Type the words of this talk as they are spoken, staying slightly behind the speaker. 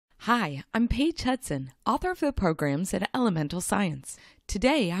Hi, I'm Paige Hudson, author of the programs at Elemental Science.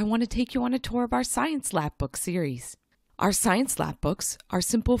 Today, I want to take you on a tour of our Science Lapbook series. Our Science Lapbooks are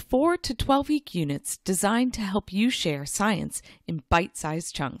simple 4 to 12-week units designed to help you share science in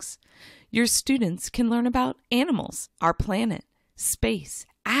bite-sized chunks. Your students can learn about animals, our planet, space,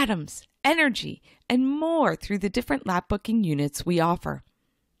 atoms, energy, and more through the different lapbooking units we offer.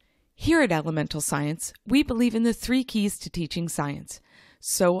 Here at Elemental Science, we believe in the 3 keys to teaching science.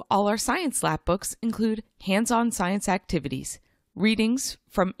 So all our science lab books include hands-on science activities, readings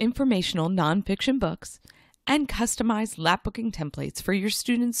from informational nonfiction books, and customized lapbooking templates for your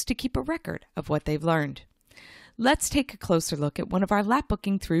students to keep a record of what they've learned. Let's take a closer look at one of our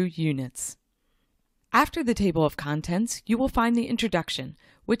lapbooking through units. After the table of contents, you will find the introduction,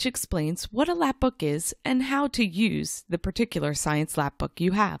 which explains what a lapbook is and how to use the particular science lapbook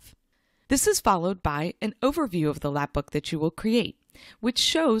you have. This is followed by an overview of the lapbook that you will create, which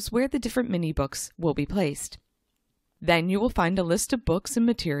shows where the different mini-books will be placed. Then you will find a list of books and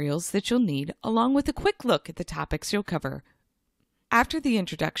materials that you'll need, along with a quick look at the topics you'll cover. After the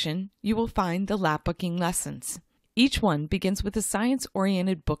introduction, you will find the lapbooking lessons. Each one begins with a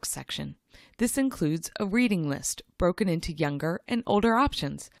science-oriented book section. This includes a reading list broken into younger and older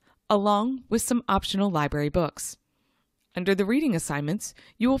options, along with some optional library books. Under the reading assignments,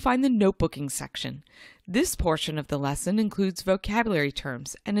 you will find the notebooking section. This portion of the lesson includes vocabulary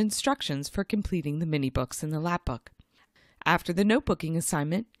terms and instructions for completing the mini-books in the lapbook. After the notebooking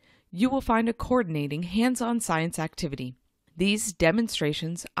assignment, you will find a coordinating hands-on science activity. These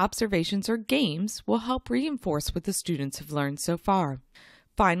demonstrations, observations, or games will help reinforce what the students have learned so far.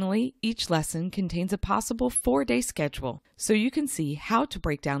 Finally, each lesson contains a possible 4-day schedule, so you can see how to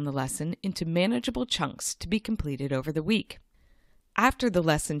break down the lesson into manageable chunks to be completed over the week. After the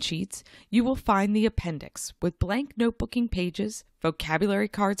lesson sheets, you will find the appendix with blank notebooking pages, vocabulary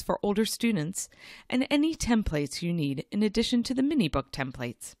cards for older students, and any templates you need in addition to the mini-book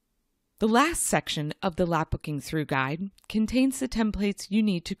templates. The last section of the Lapbooking Through Guide contains the templates you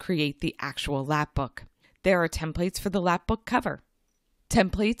need to create the actual lapbook. There are templates for the lapbook cover,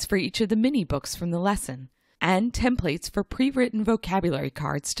 templates for each of the mini-books from the lesson, and templates for pre-written vocabulary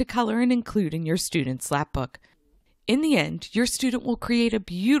cards to color and include in your student's lapbook. In the end, your student will create a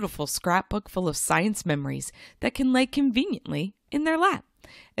beautiful scrapbook full of science memories that can lay conveniently in their lap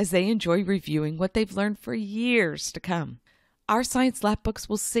as they enjoy reviewing what they've learned for years to come. Our science lapbooks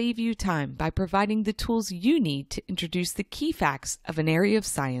will save you time by providing the tools you need to introduce the key facts of an area of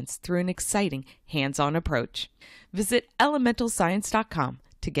science through an exciting hands-on approach. Visit elementalscience.com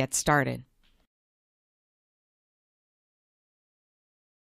to get started.